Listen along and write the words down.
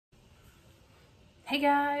Hey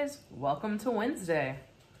guys, welcome to Wednesday.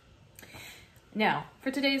 Now, for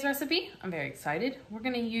today's recipe, I'm very excited. We're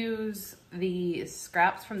gonna use the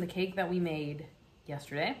scraps from the cake that we made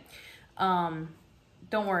yesterday. Don't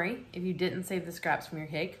worry, if you didn't save the scraps from your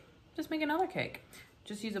cake, just make another cake.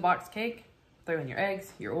 Just use a box cake, throw in your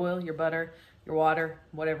eggs, your oil, your butter, your water,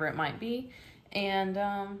 whatever it might be, and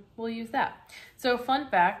we'll use that. So fun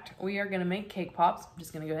fact, we are gonna make cake pops. I'm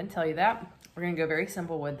just gonna go ahead and tell you that. We're gonna go very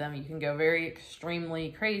simple with them. You can go very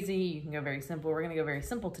extremely crazy, you can go very simple. We're gonna go very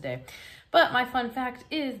simple today. But my fun fact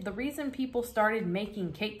is the reason people started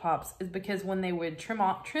making cake pops is because when they would trim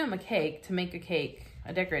a cake to make a cake,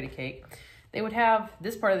 a decorated cake, they would have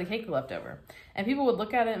this part of the cake left over. And people would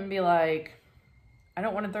look at it and be like, I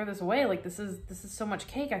don't want to throw this away. Like this is so much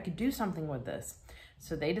cake, I could do something with this.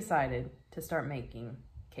 So they decided to start making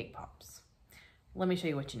cake pops. Let me show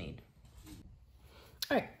you what you need.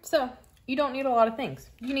 All right, so you don't need a lot of things.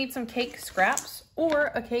 You need some cake scraps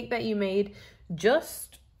or a cake that you made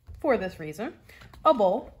just for this reason. A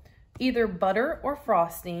bowl, either butter or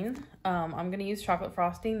frosting. I'm gonna use chocolate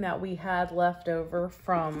frosting that we had left over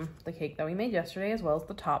from the cake that we made yesterday, as well as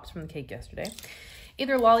the tops from the cake yesterday.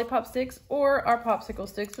 Either lollipop sticks or our popsicle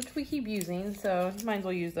sticks, which we keep using, so you might as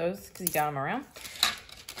well use those because you got them around.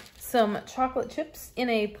 Some chocolate chips in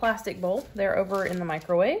a plastic bowl. They're over in the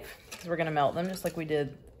microwave because we're gonna melt them just like we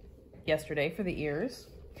did yesterday for the ears,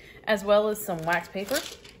 as well as some wax paper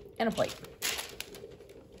and a plate.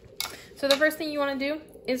 So the first thing you want to do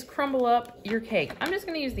is crumble up your cake. I'm just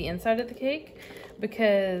going to use the inside of the cake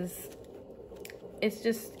because it's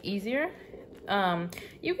just easier.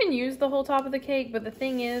 You can use the whole top of the cake, but the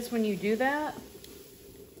thing is when you do that,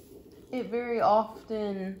 it very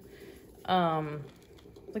often,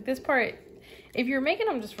 like this part, if you're making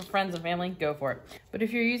them just for friends and family, go for it. But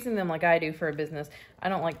if you're using them like I do for a business, I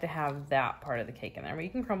don't like to have that part of the cake in there. But you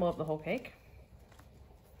can crumble up the whole cake,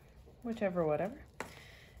 whichever, whatever.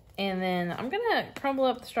 And then I'm gonna crumble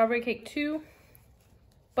up the strawberry cake too,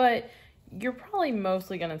 but you're probably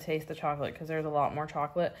mostly gonna taste the chocolate because there's a lot more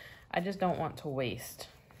chocolate. I just don't want to waste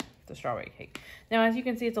the strawberry cake. Now, as you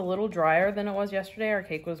can see, it's a little drier than it was yesterday. Our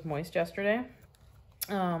cake was moist yesterday.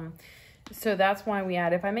 So that's why we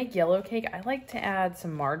add, if I make yellow cake, I like to add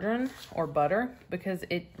some margarine or butter because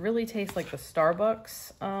it really tastes like the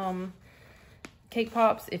Starbucks cake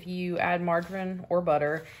pops if you add margarine or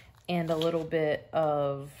butter and a little bit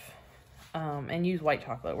of, and use white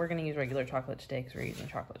chocolate. We're gonna use regular chocolate today because we're using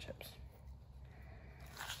chocolate chips.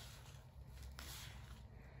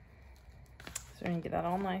 So we're gonna get that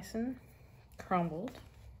all nice and crumbled.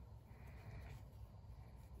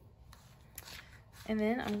 And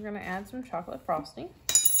then I'm gonna add some chocolate frosting.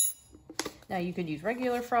 Now you could use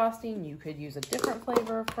regular frosting, you could use a different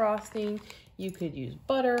flavor of frosting, you could use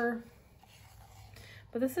butter,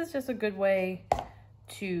 but this is just a good way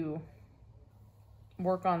to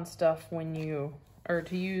work on stuff when you, or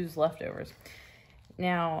to use leftovers.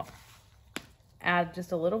 Now, add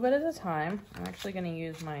just a little bit at a time. I'm actually gonna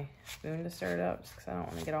use my spoon to stir it up because I don't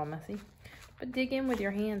wanna get all messy. But dig in with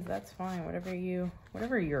your hands, that's fine, whatever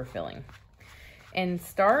you're feeling. And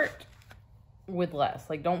start with less.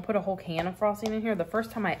 Like, don't put a whole can of frosting in here. The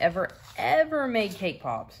first time I ever made cake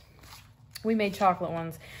pops, we made chocolate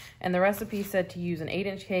ones, and the recipe said to use an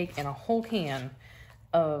 8-inch cake and a whole can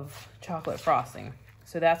of chocolate frosting.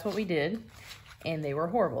 So that's what we did, and they were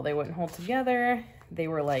horrible. They wouldn't hold together. They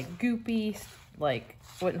were like goopy, like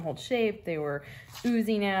wouldn't hold shape. They were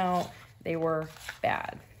oozing out. They were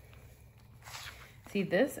bad. See,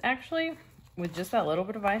 this actually, with just that little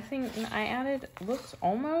bit of icing I added, looks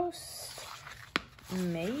almost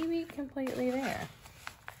maybe completely there.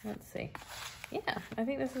 Let's see. Yeah, I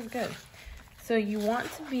think this is good. So you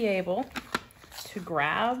want to be able to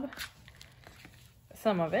grab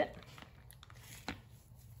some of it,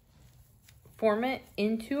 form it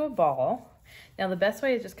into a ball. Now the best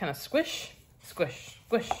way is just kind of squish, squish,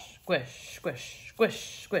 squish, squish, squish,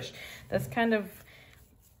 squish, squish. That's kind of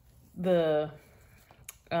the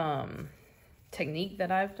technique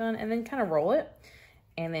that I've done, and then kind of roll it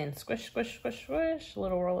and then squish, squish, squish, squish,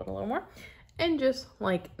 roll it a little more, and just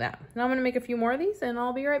like that. Now I'm gonna make a few more of these and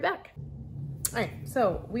I'll be right back. All right,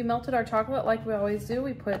 so we melted our chocolate like we always do.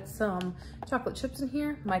 We put some chocolate chips in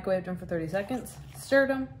here, microwaved them for 30 seconds, stirred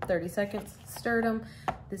them, 30 seconds, stirred them.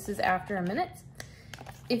 This is after a minute.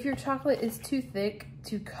 If your chocolate is too thick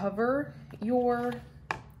to cover your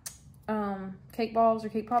cake balls or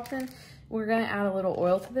cake pops in, we're gonna add a little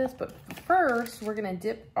oil to this, but first we're gonna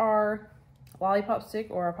dip our lollipop stick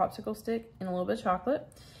or our popsicle stick in a little bit of chocolate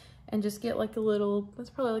and just get like a little, that's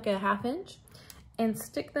probably like a 1/2 inch, and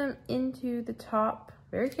stick them into the top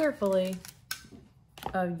very carefully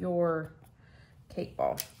of your cake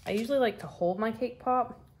ball. I usually like to hold my cake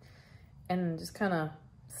pop and just kind of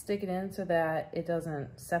stick it in so that it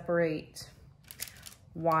doesn't separate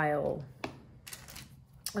while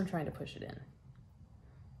I'm trying to push it in.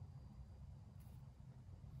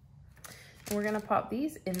 We're gonna pop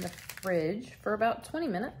these in the fridge for about 20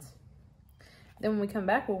 minutes. Then when we come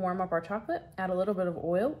back, we'll warm up our chocolate, add a little bit of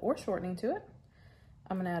oil or shortening to it.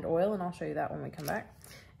 I'm gonna add oil and I'll show you that when we come back.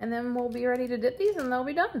 And then we'll be ready to dip these and they'll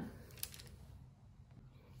be done.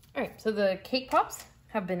 All right, so the cake pops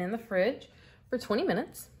have been in the fridge for 20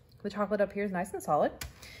 minutes. The chocolate up here is nice and solid.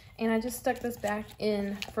 And I just stuck this back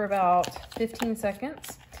in for about 15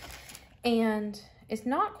 seconds. And it's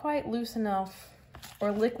not quite loose enough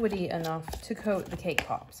or liquidy enough to coat the cake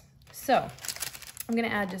pops. So I'm gonna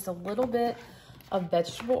add just a little bit of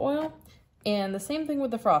vegetable oil, and the same thing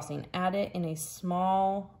with the frosting, add it in a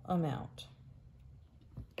small amount.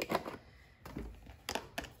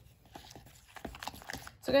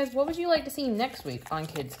 So guys, what would you like to see next week on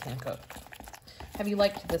Kids Can Cook? Have you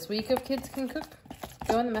liked this week of Kids Can Cook?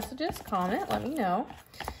 Go in the messages, comment, let me know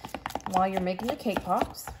while you're making the cake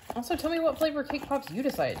pops. Also tell me what flavor cake pops you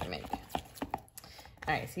decided to make.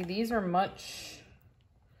 All right, see, these are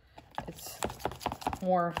it's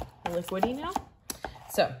more liquidy now.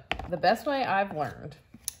 So the best way I've learned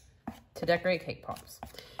to decorate cake pops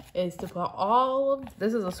is to put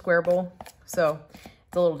this is a square bowl, so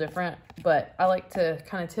it's a little different, but I like to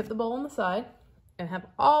kind of tip the bowl on the side and have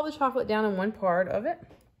all the chocolate down in one part of it.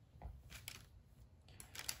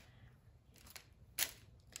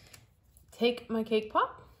 Take my cake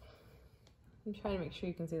pop, I'm trying to make sure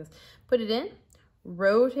you can see this, put it in,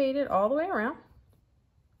 rotate it all the way around,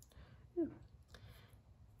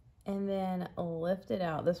 and then lift it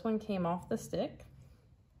out. This one came off the stick,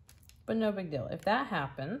 but no big deal. If that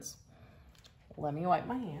happens, let me wipe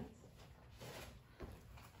my hands.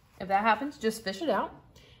 If that happens, just fish it out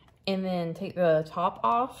and then take the top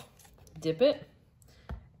off, dip it,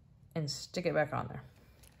 and stick it back on there.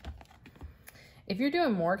 If you're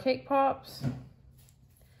doing more cake pops,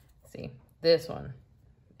 see, this one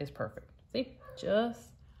is perfect. See, just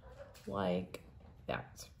like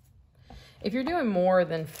that. If you're doing more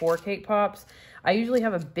than 4 cake pops, I usually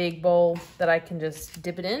have a big bowl that I can just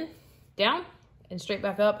dip it in, down, and straight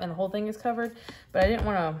back up, and the whole thing is covered. But I didn't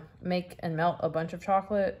want to make and melt a bunch of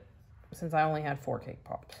chocolate since I only had 4 cake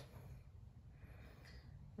pops.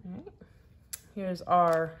 All right. Here's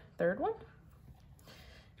our third one.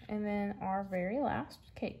 And then our very last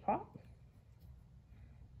cake pop.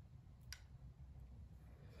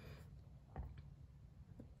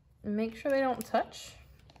 Make sure they don't touch.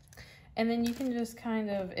 And then you can just kind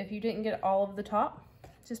of, if you didn't get all of the top,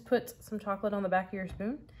 just put some chocolate on the back of your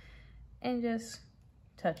spoon and just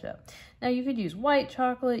touch up. Now you could use white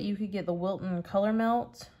chocolate. You could get the Wilton Color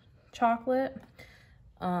Melt chocolate.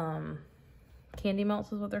 Candy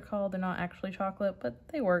melts is what they're called. They're not actually chocolate, but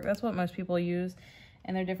they work. That's what most people use.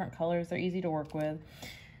 And they're different colors. They're easy to work with.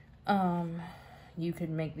 You could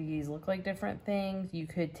make these look like different things. You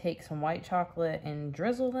could take some white chocolate and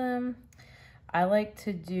drizzle them. I like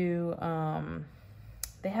to do,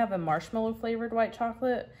 they have a marshmallow flavored white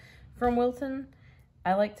chocolate from Wilton.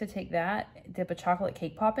 I like to take that, dip a chocolate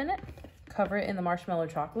cake pop in it, cover it in the marshmallow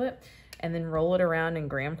chocolate, and then roll it around in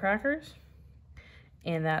graham crackers.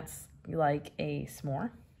 And that's like a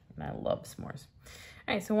s'more. And I love s'mores.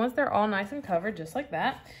 All right, so once they're all nice and covered, just like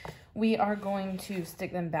that, we are going to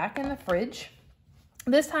stick them back in the fridge.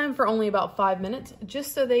 This time for only about 5 minutes,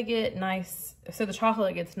 just so they get nice, so the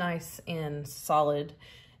chocolate gets nice and solid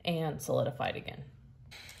and solidified again.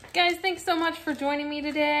 Guys, thanks so much for joining me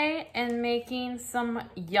today and making some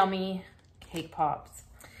yummy cake pops.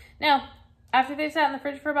 Now, after they've sat in the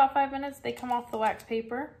fridge for about 5 minutes, they come off the wax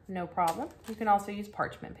paper, no problem. You can also use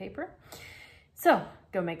parchment paper. So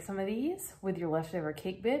go make some of these with your leftover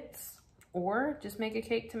cake bits, or just make a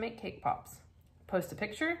cake to make cake pops. Post a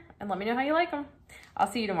picture and let me know how you like them.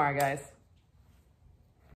 I'll see you tomorrow, guys.